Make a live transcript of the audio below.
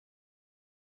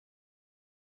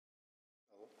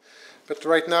But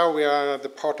right now we are at the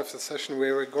part of the session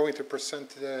where we're going to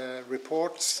present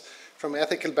reports from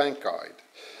Ethical Bank Guide.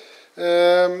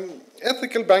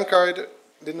 Ethical Bank Guide,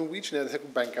 the Norwegian Ethical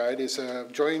Bank Guide, is a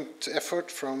joint effort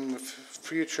from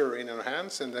Future in Our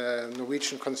Hands and the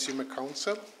Norwegian Consumer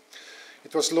Council.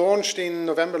 It was launched in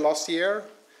November last year,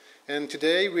 and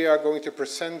today we are going to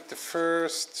present the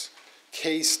first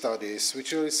case studies,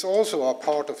 which is also a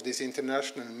part of this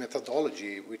international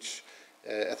methodology which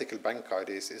Ethical Bank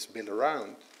Guide is built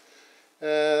around.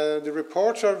 The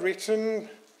reports are written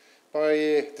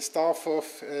by the staff of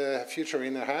Future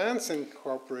in Our Hands in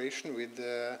cooperation with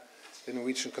the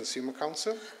Norwegian Consumer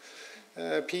Council.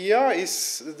 Pia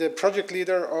is the project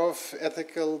leader of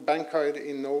Ethical Bank Guide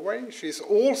in Norway. She is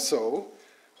also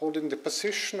holding the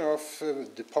position of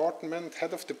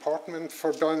head of department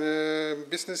for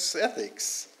business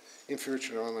ethics in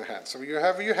Future on Our Hands. So you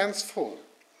have your hands full.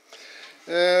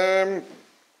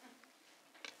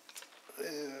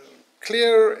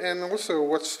 Clear, and also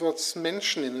what's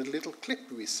mentioned in the little clip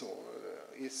we saw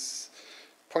is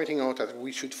pointing out that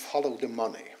we should follow the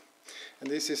money. And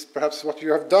this is perhaps what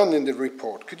you have done in the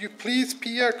report. Could you please,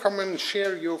 Pia, come and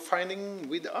share your finding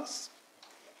with us?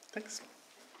 Thanks.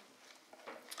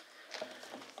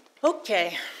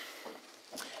 Okay.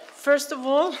 First of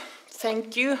all,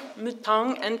 thank you,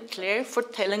 Mutang and Claire, for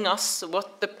telling us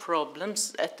what the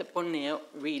problems at the Borneo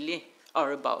really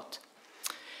are about.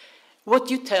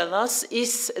 What you tell us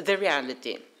is the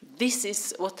reality. This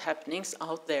is what's happening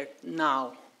out there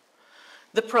now.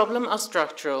 The problems are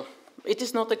structural. It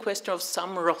is not a question of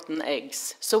some rotten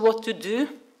eggs. So what to do?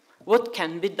 What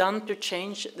can be done to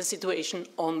change the situation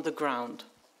on the ground?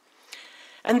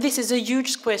 And this is a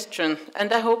huge question,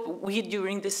 and I hope we,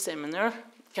 during this seminar,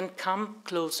 can come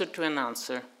closer to an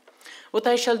answer. What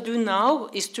I shall do now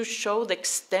is to show the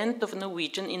extent of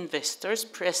Norwegian investors'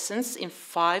 presence in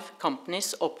 5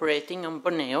 companies operating on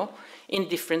Borneo in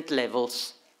different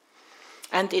levels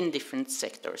and in different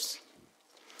sectors.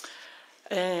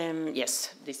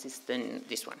 Yes, this is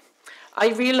this one. I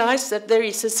realize that there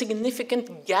is a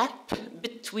significant gap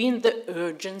between the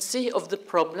urgency of the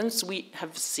problems we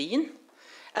have seen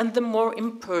and the more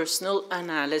impersonal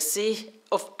analysis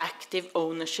of active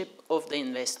ownership of the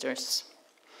investors.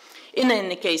 In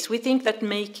any case, we think that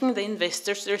making the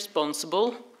investors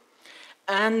responsible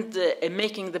and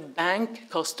making the bank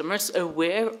customers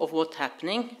aware of what's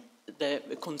happening, the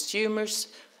consumers,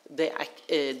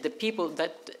 the people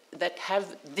that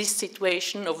have this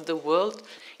situation of the world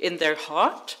in their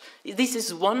heart, this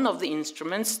is one of the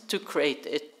instruments to create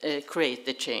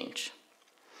the change.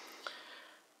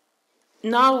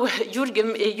 Now,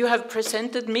 Jürgen, you have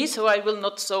presented me, so I will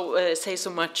not say so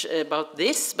much about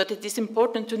this, but it is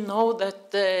important to know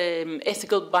that the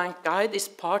Ethical Bank Guide is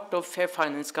part of Fair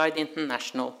Finance Guide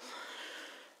International,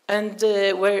 and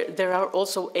where there are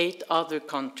also 8 other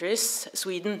countries: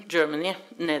 Sweden, Germany,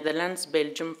 Netherlands,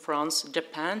 Belgium, France,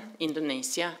 Japan,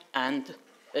 Indonesia, and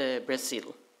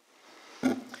Brazil.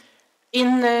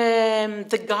 In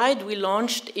the guide we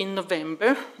launched in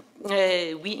November,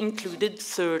 we included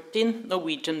 13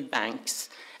 Norwegian banks,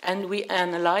 and we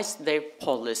analyzed their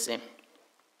policy.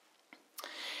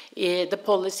 The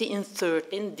policy in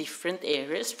 13 different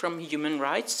areas, from human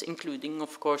rights, including,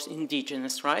 of course,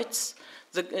 indigenous rights,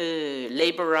 the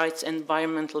labor rights,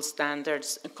 environmental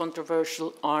standards,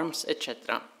 controversial arms,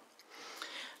 etc.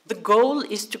 The goal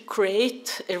is to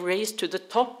create a race to the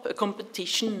top, a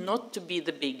competition not to be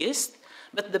the biggest,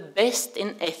 but the best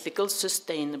in ethical,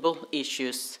 sustainable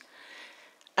issues.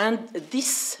 And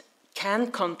this can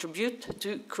contribute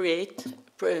to create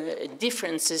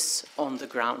differences on the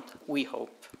ground, we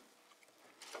hope.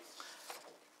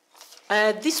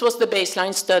 This was the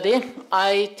baseline study.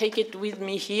 I take it with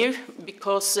me here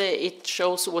because it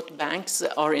shows what banks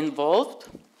are involved.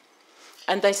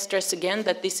 And I stress again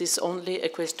that this is only a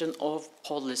question of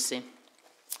policy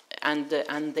and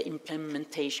the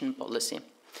implementation policy.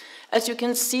 As you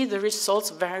can see, the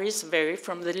results vary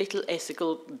from the little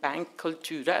ethical bank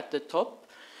Kultura at the top,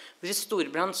 with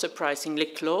Storebrand surprisingly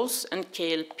close and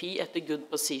KLP at a good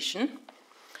position.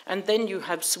 And then you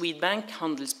have Swedbank,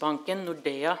 Handelsbanken,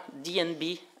 Nordea,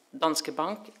 DNB, Danske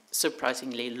Bank,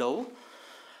 surprisingly low,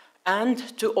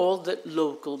 and to all the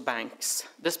local banks,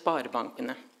 the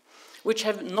Sparebankene, which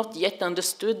have not yet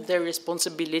understood their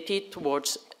responsibility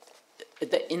towards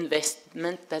the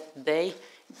investment that they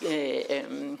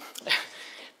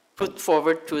put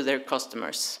forward to their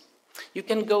customers. You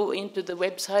can go into the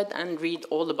website and read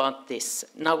all about this.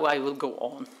 Now I will go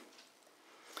on.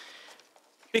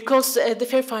 Because the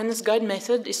Fair Finance Guide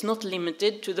method is not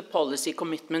limited to the policy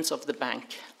commitments of the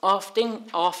bank.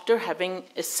 After having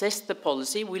assessed the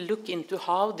policy, we look into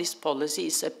how this policy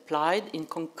is applied in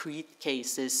concrete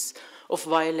cases of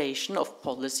violation of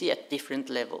policy at different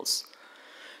levels.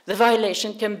 The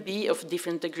violation can be of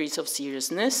different degrees of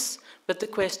seriousness, but the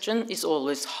question is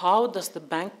always, how does the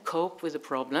bank cope with the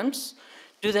problems?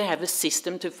 Do they have a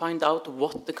system to find out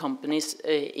what the companies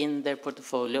in their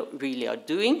portfolio really are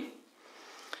doing?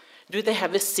 Do they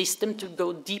have a system to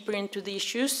go deeper into the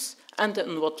issues, and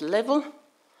on what level?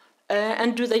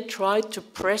 And do they try to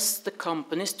press the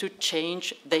companies to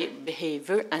change their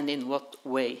behavior, and in what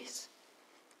ways?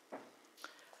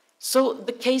 So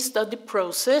the case study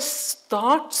process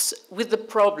starts with the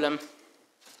problem.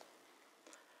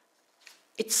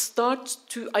 It starts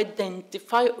to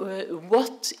identify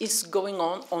what is going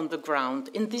on the ground.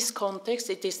 In this context,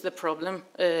 it is the problem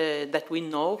that we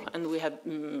know, and we have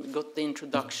got the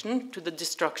introduction to the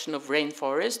destruction of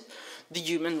rainforest, the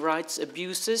human rights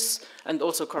abuses, and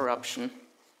also corruption.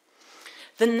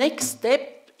 The next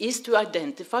step is to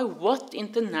identify what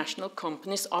international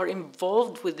companies are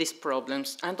involved with these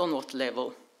problems and on what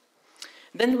level.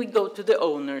 Then we go to the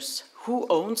owners. Who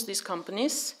owns these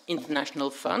companies? International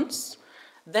funds.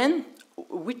 Then,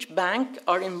 which bank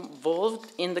are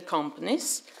involved in the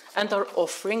companies and are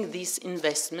offering these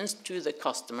investments to the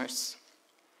customers?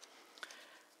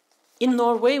 In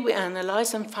Norway, we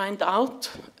analyze and find out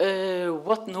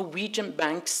what Norwegian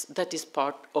banks that is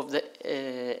part of the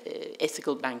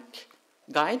ethical bank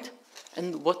guide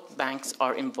and what banks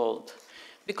are involved.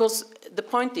 Because the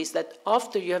point is that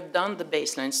after you have done the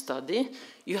baseline study,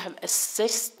 you have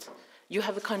assessed, you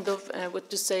have a kind of,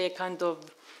 a kind of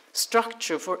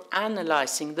structure for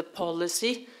analyzing the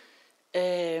policy,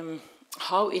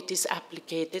 how it is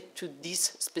applied to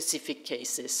these specific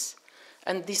cases.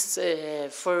 And this,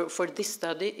 for this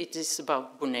study, it is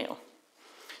about Borneo.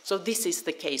 So this is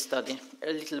the case study,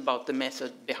 a little about the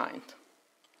method behind.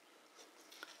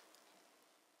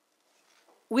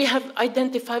 We have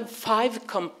identified 5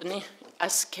 companies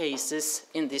as cases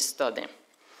in this study.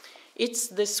 It's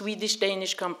the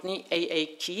Swedish-Danish company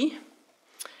AAK,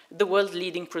 the world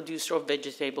leading producer of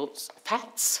vegetable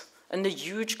fats, and a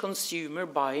huge consumer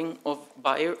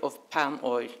buyer of palm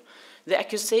oil. The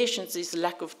accusations is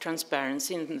lack of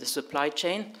transparency in the supply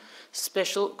chain,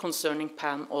 special concerning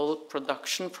palm oil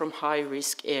production from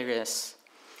high-risk areas.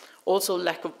 Also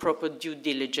lack of proper due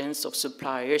diligence of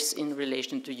suppliers in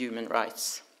relation to human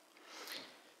rights.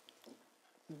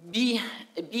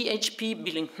 BHP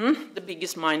Billington, the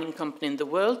biggest mining company in the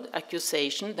world,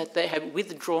 accusation that they have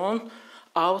withdrawn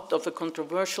out of a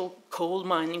controversial coal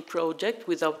mining project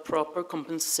without proper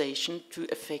compensation to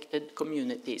affected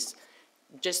communities.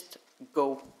 Just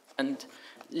go and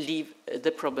leave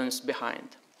the problems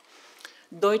behind.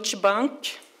 Deutsche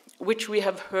Bank, which we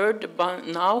have heard about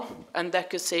now, and the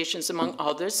accusations among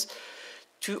others,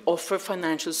 to offer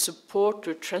financial support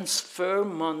to transfer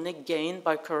money gained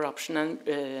by corruption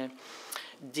and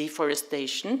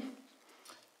deforestation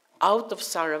out of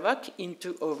Sarawak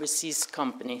into overseas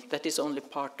company. That is only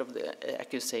part of the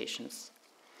accusations.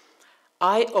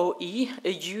 IOE,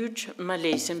 a huge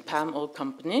Malaysian palm oil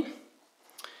company.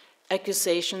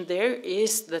 Accusation there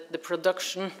is that the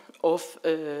production of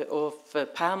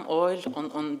palm oil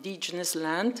on indigenous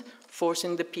land,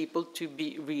 forcing the people to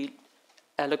be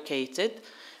reallocated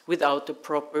without a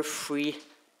proper free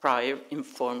prior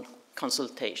informed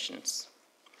consultations.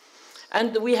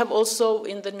 And we have also,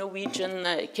 in the Norwegian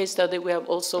case study, we have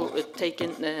also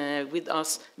taken with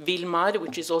us Wilmar,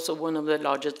 which is also one of the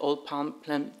largest oil palm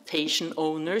plantation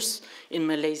owners in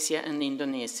Malaysia and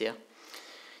Indonesia.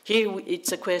 Here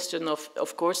it's a question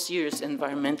of course, serious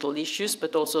environmental issues,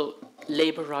 but also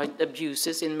labor right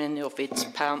abuses in many of its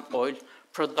palm oil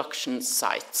production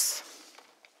sites.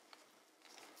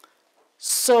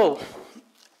 So,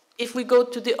 if we go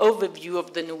to the overview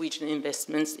of the Norwegian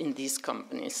investments in these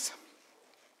companies,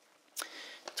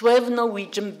 12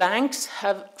 Norwegian banks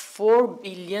have 4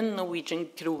 billion Norwegian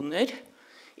kroner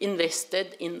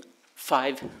invested in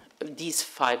these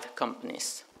 5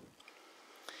 companies.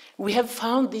 We have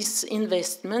found these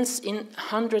investments in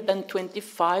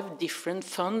 125 different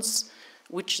funds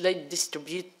which they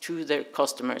distribute to their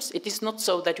customers. It is not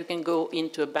so that you can go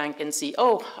into a bank and see,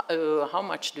 oh, how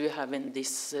much do you have in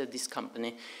this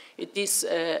company? It is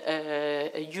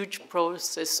a huge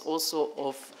process also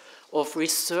of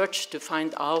research to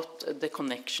find out the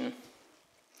connection.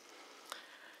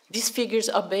 These figures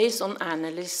are based on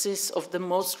analysis of the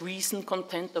most recent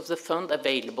content of the fund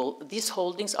available. These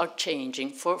holdings are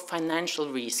changing for financial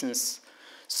reasons.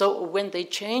 So when they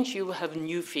change, you will have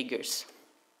new figures.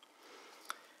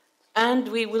 And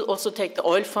we will also take the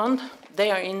oil fund.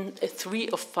 They are in 3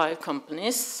 of 5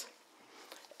 companies,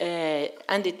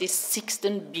 and it is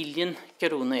 16 billion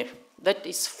kroner. That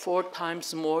is 4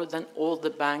 times more than all the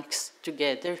banks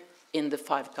together in the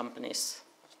 5 companies.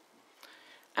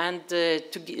 And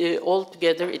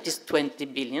altogether it is 20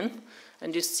 billion,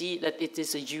 and you see that it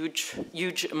is a huge,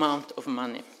 huge amount of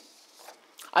money.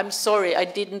 I'm sorry, I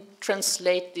didn't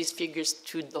translate these figures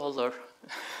to dollar.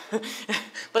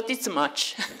 But it's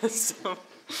much. So,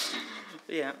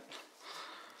 yeah.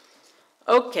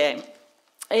 Okay.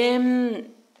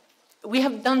 We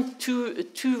have done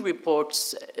two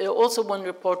reports, also one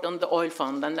report on the oil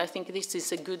fund, and I think this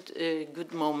is a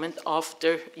good moment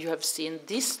after you have seen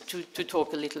this to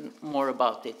talk a little more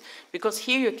about it. Because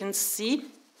here you can see,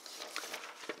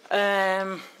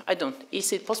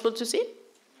 is it possible to see?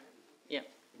 Yeah.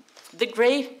 The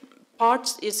gray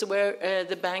parts is where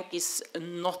the bank is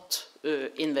not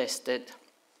invested.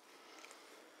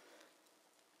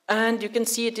 And you can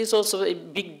see it is also a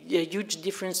huge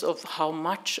difference of how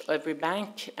much every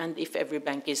bank, and if every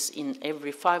bank is in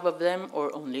every 5 of them,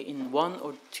 or only in 1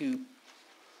 or 2.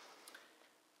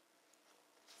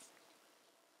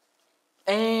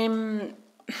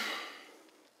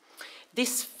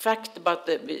 This fact about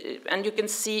and you can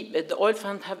see the oil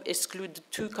fund have excluded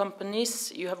 2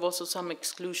 companies. You have also some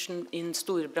exclusion in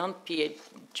Storebrand,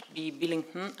 PHB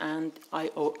Billington, and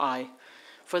IOI.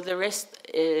 For the rest,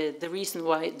 the reason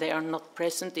why they are not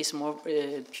present is more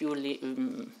purely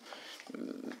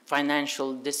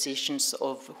financial decisions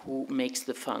of who makes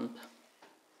the fund.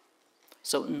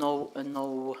 So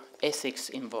no ethics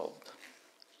involved.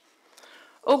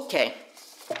 Okay.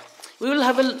 We will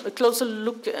have a closer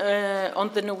look on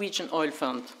the Norwegian oil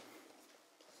fund.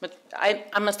 But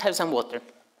I must have some water.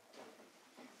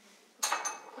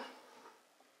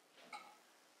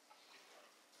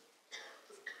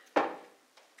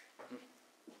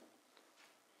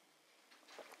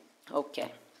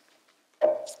 Okay.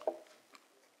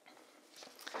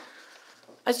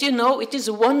 As you know, it is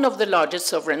one of the largest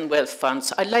sovereign wealth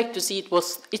funds. I like to see it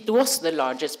was the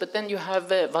largest, but then you have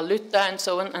Valuta and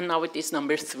so on, and now it is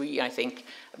number 3, I think.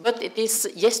 But it is,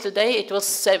 yesterday it was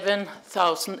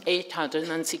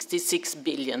 7,866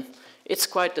 billion. It's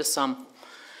quite a sum.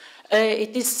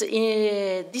 This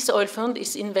oil fund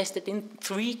is invested in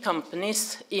 3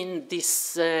 companies in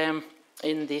this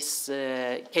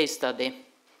case study.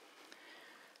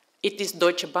 It is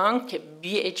Deutsche Bank,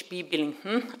 BHB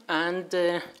Billington, and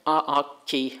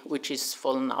AAK, which is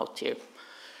fallen out here.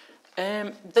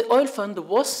 The oil fund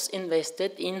was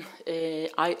invested in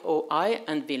IOI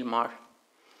and Wilmar.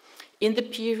 In the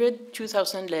period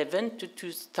 2011 to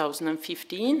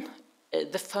 2015,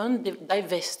 the fund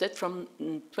divested from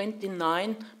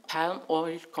 29 palm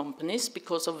oil companies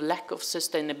because of lack of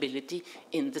sustainability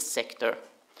in the sector.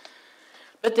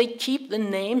 But they keep the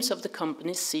names of the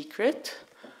companies secret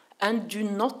and do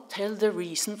not tell the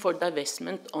reason for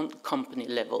divestment on company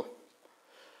level.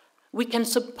 We can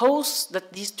suppose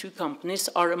that these 2 companies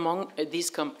are among these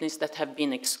companies that have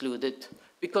been excluded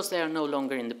because they are no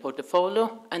longer in the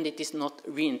portfolio and it is not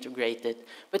reintegrated.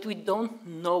 But we don't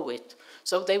know it,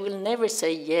 so they will never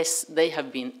say, yes, they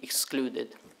have been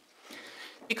excluded.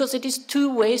 Because it is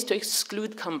 2 ways to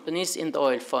exclude companies in the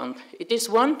oil fund. It is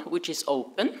one which is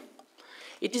open.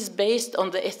 It is based on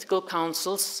the Ethical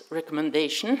Council's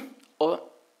recommendation,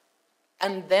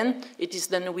 and then it is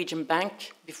the Norwegian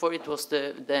bank, before it was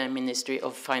the Ministry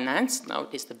of Finance, now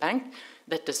it is the bank,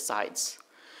 that decides.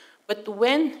 But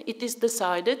when it is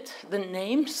decided, the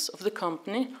names of the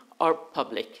company are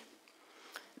public.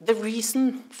 The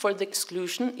reason for the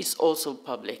exclusion is also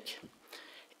public.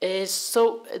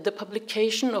 So the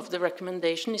publication of the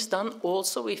recommendation is done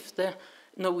also if the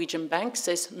Norwegian bank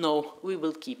says, no, we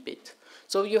will keep it.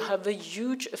 So you have a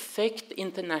huge effect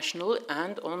internationally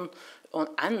and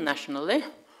nationally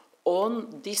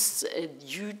on this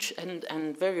huge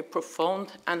and very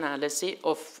profound analysis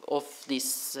of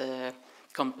these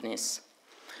companies.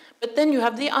 But then you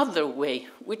have the other way,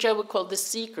 which I would call the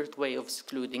secret way of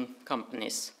excluding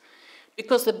companies.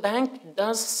 Because the bank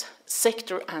does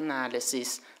sector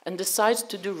analysis and decides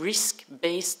to do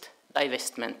risk-based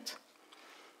divestment.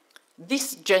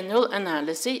 This general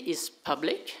analysis is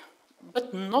public,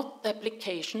 but not the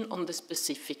application on the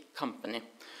specific company.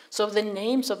 So the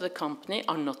names of the company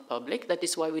are not public. That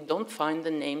is why we don't find the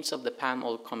names of the palm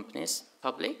oil companies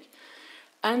public.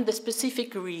 And the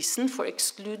specific reason for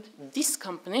exclude this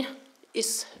company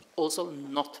is also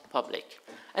not public.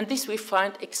 And this we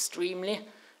find extremely,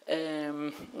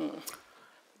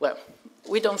 well,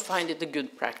 we don't find it a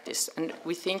good practice. And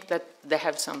we think that they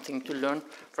have something to learn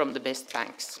from the best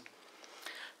banks.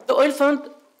 The oil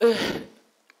fund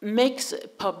makes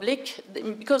public,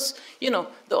 because, you know,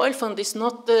 the oil fund is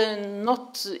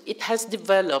it has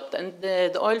developed, and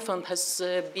the oil fund has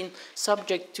been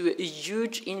subject to a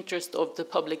huge interest of the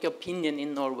public opinion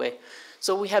in Norway.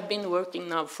 So we have been working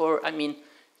now for, I mean,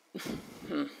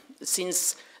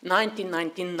 since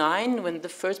 1999, when the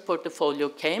first portfolio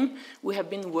came, we have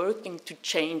been working to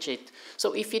change it.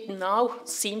 So if it now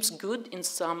seems good in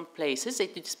some places,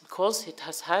 it is because it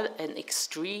has had an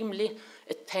extremely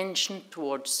attention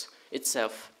towards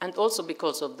itself, and also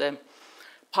because of the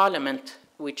parliament,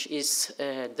 which is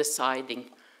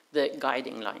deciding the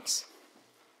guiding lines.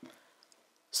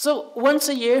 So once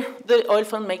a year, the oil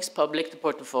fund makes public the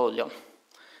portfolio.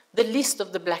 The list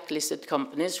of the blacklisted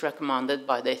companies recommended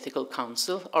by the Ethical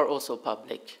Council are also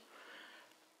public.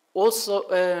 Also,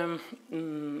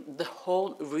 the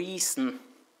whole reason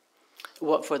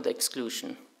for the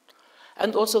exclusion.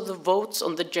 And also the votes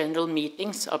on the general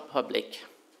meetings are public.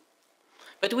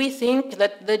 But we think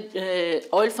that the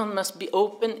oil fund must be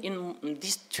open in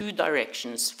these two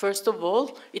directions. First of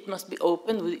all, it must be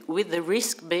open with the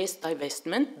risk-based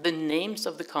divestment, the names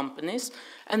of the companies,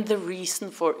 and the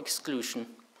reason for exclusion.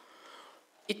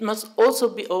 It must also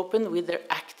be open with their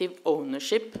active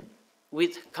ownership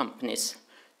with companies.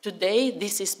 Today,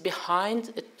 this is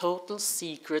behind a total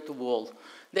secret wall.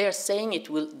 They are saying it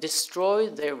will destroy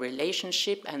their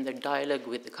relationship and their dialogue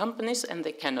with the companies, and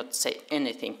they cannot say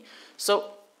anything.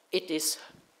 So it is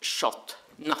shot,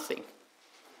 nothing.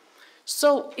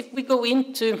 So if we go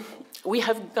into, we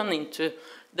have gone into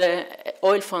the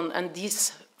oil fund and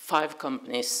these 5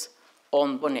 companies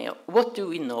on Borneo. What do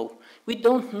we know? We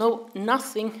don't know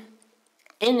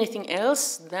anything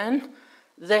else than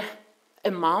the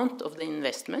amount of the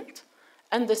investment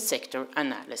and the sector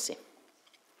analysis.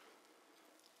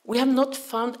 We have not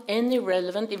found any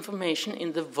relevant information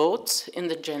in the votes in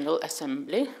the General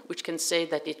Assembly, which can say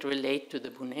that it relates to the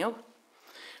Borneo.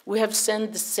 We have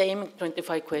sent the same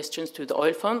 25 questions to the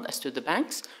oil fund as to the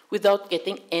banks, without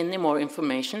getting any more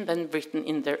information than written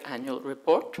in their annual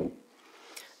report.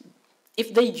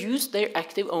 If they use their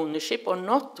active ownership or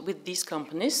not with these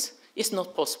companies is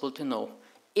not possible to know.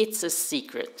 It's a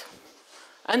secret.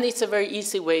 And it's a very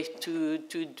easy way to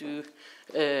do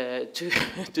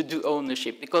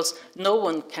ownership, because no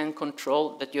one can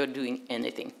control that you're doing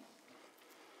anything.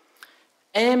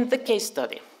 And the case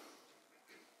study.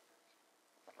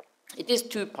 It is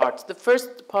 2 parts. The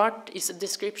first part is a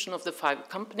description of the 5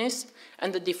 companies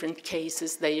and the different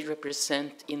cases they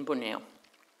represent in Borneo.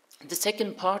 The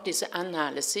second part is an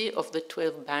analysis of the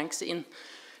 12 banks in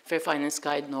Fair Finance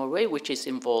Guide Norway, which is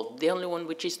involved. The only one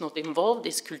which is not involved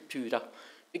is Cultura.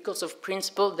 Because of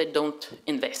principle, they don't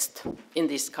invest in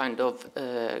this kind of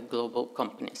global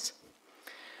companies.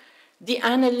 The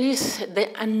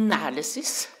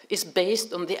analysis is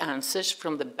based on the answers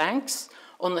from the banks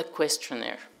on a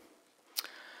questionnaire.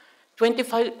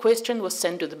 25 questions were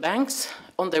sent to the banks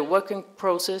on their working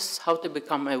process, how to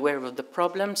become aware of the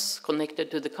problems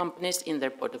connected to the companies in their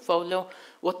portfolio,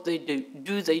 what they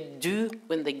do they do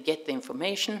when they get the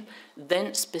information,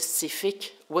 then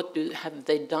specific, what have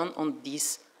they done on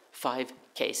these 5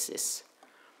 cases.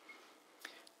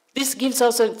 This gives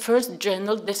us a first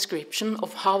general description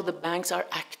of how the banks are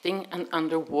acting and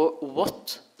under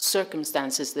what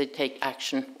circumstances they take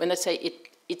action. When I say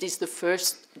it is the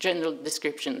first general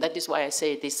description. That is why I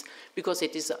say it is, because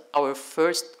it is our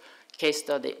first case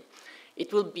study.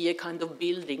 It will be a kind of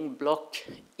building block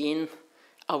in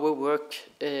our work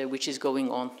which is going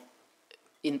on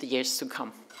in the years to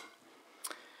come.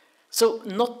 So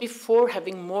not before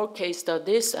having more case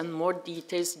studies and more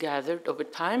details gathered over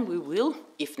time, we will,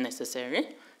 if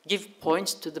necessary, give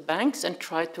points to the banks and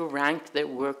try to rank their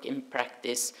work in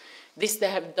practice. This they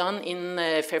have done in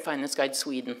Fair Finance Guide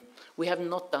Sweden. We have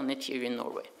not done it here in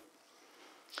Norway.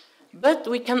 But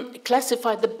we can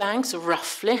classify the banks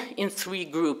roughly in 3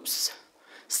 groups,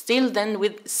 still then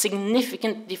with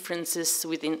significant differences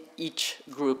within each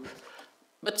group,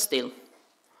 but still.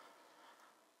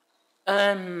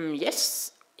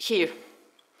 Yes, here.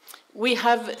 We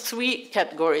have 3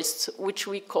 categories, which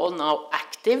we call now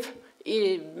active.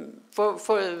 It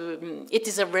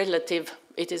is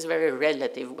very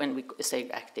relative when we say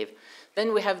active.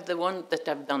 Then we have the one that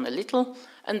have done a little,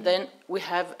 and then we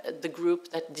have the group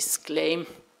that disclaim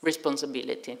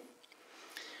responsibility.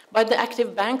 By the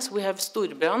active banks, we have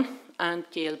Storebrand and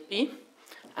KLP,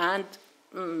 and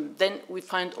then we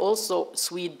find also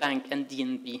Swedbank and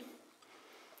DNB.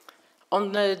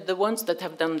 On the ones that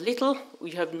have done little,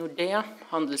 we have Nordea,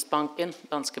 Handelsbanken,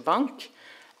 Danske Bank,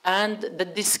 and the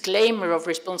disclaimer of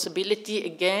responsibility,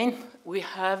 again, we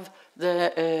have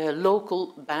the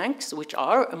local banks, which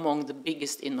are among the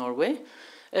biggest in Norway,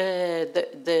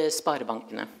 the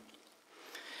sparebankene.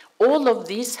 All of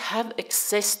these have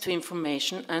access to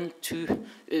information and to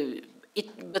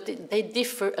but they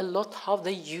differ a lot how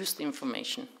they use the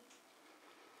information.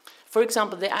 For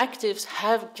example, the actives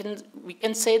we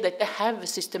can say that they have a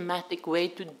systematic way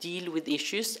to deal with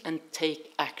issues and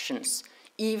take actions,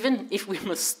 even if we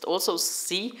must also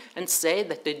see and say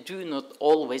that they do not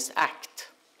always act.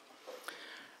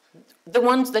 The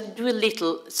ones that do a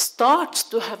little start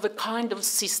to have a kind of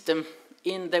system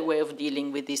in their way of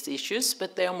dealing with these issues,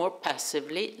 but they are more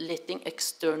passively letting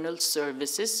external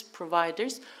services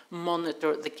providers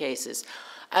monitor the cases.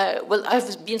 Well,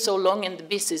 I've been so long in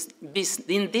this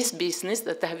business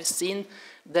that I have seen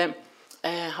the,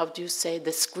 how do you say,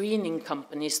 the screening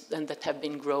companies that have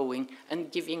been growing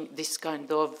and giving this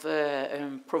kind of,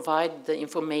 provide the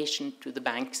information to the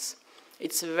banks.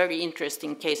 It's a very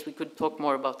interesting case. We could talk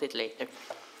more about it later.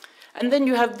 And then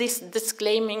you have this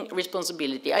disclaiming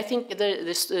responsibility. I think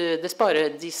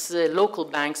these local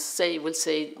banks will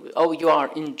say, oh, you are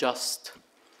unjust.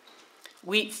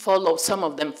 We follow, some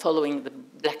of them following the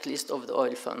blacklist of the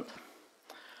oil fund.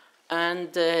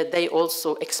 And they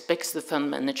also expect the fund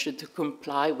manager to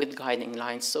comply with guiding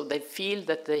lines. So they feel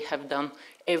that they have done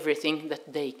everything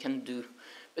that they can do.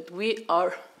 But we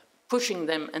are pushing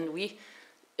them, and we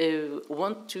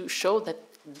want to show that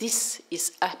this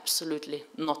is absolutely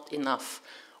not enough.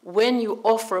 When you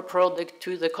offer a product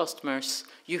to the customers,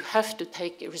 you have to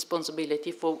take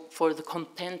responsibility for the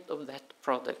content of that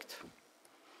product.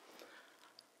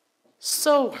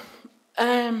 So,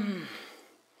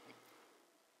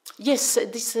 yes,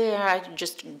 this I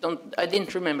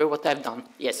didn't remember what I've done.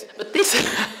 Yes, but this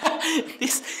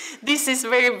this is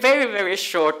very, very, very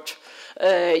short.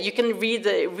 You can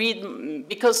read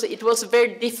because it was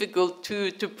very difficult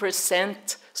to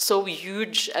present so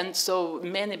huge and so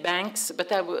many banks,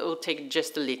 but I will take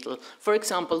just a little. For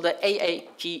example, the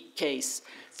AAK case.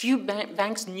 Few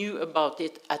banks knew about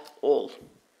it at all.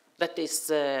 That is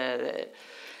the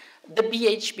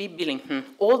BHP Billington.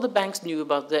 All the banks knew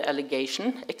about the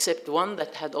allegation, except one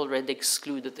that had already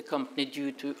excluded the company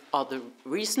due to other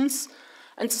reasons.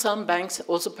 And some banks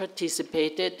also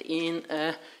participated in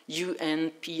a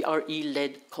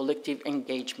UNPRE-led collective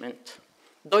engagement.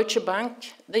 Deutsche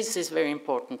Bank, this is very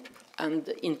important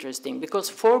and interesting, because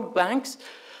 4 banks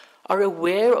are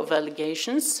aware of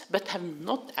allegations but have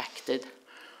not acted.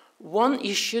 One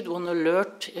issued one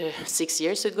alert 6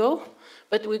 years ago,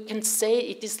 but we can say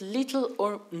it is little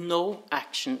or no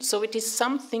action. So it is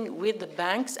something with the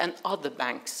banks and other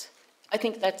banks. I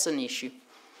think that's an issue.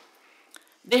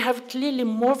 They have clearly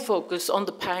more focus on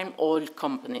the palm oil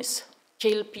companies.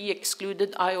 KLP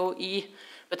excluded IOE,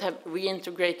 but have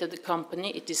reintegrated the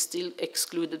company. It is still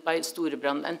excluded by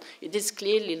Storebrand, and it is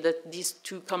clearly that these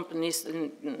 2 companies,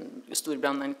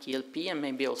 Storebrand and KLP, and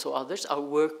maybe also others, are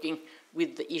working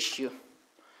with the issue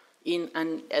in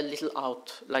and a little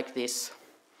out like this.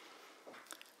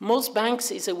 Most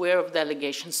banks is aware of the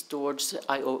allegations towards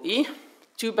IOE.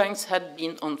 2 banks had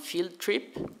been on field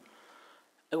trip,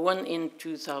 one in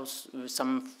 2000,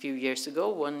 some few years ago,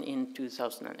 one in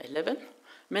 2011.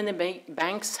 Many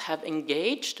banks have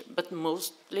engaged, but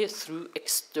mostly through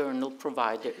external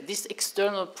provider. This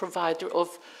external provider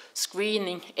of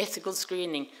screening, ethical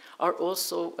screening, are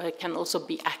also, can also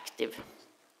be active.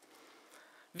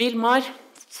 Vilmar,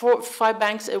 5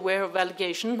 banks aware of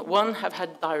allegation. 1 have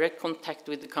had direct contact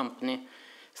with the company.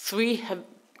 3 have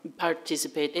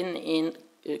participated in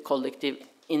a collective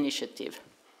initiative,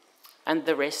 and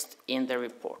the rest in the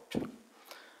report.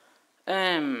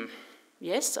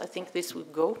 Yes, I think this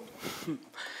would go.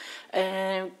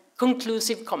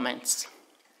 Conclusive comments.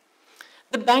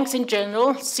 The banks in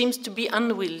general seems to be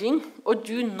unwilling or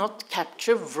do not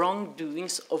capture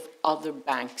wrongdoings of other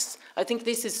banks. I think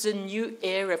this is a new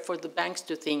era for the banks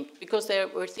to think, because they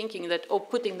were thinking that, oh,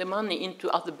 putting the money into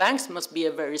other banks must be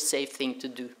a very safe thing to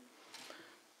do.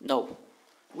 No.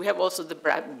 We have also the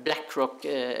BlackRock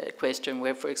question,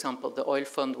 where, for example, the oil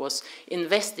fund was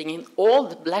investing in all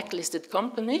the blacklisted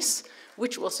companies,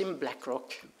 which was in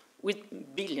BlackRock, with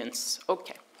billions.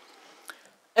 Okay.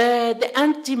 The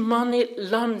anti-money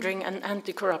laundering and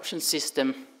anti-corruption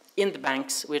system in the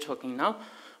banks we're talking now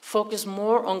focus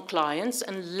more on clients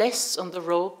and less on the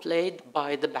role played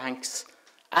by the banks,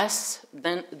 as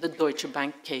then the Deutsche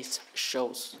Bank case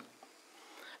shows.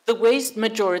 The vast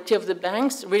majority of the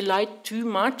banks rely too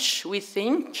much, we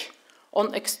think,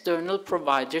 on external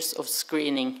providers of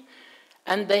screening,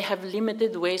 and they have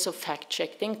limited ways of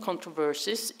fact-checking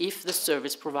controversies if the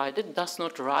service provider does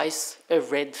not raise a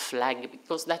red flag,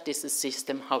 because that is the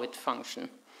system, how it functions.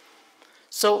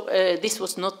 So this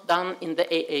was not done in the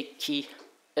AAK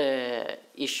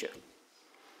issue.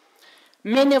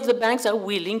 Many of the banks are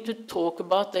willing to talk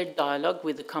about their dialogue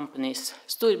with the companies.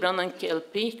 Storebrand and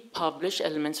KLP publish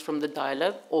elements from the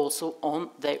dialogue also on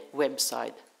their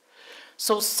website.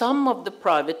 So some of the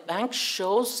private banks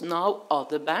shows now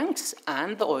other banks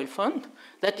and the oil fund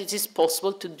that it is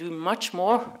possible to do much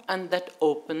more and that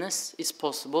openness is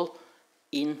possible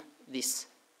in this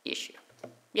issue.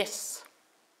 Yes.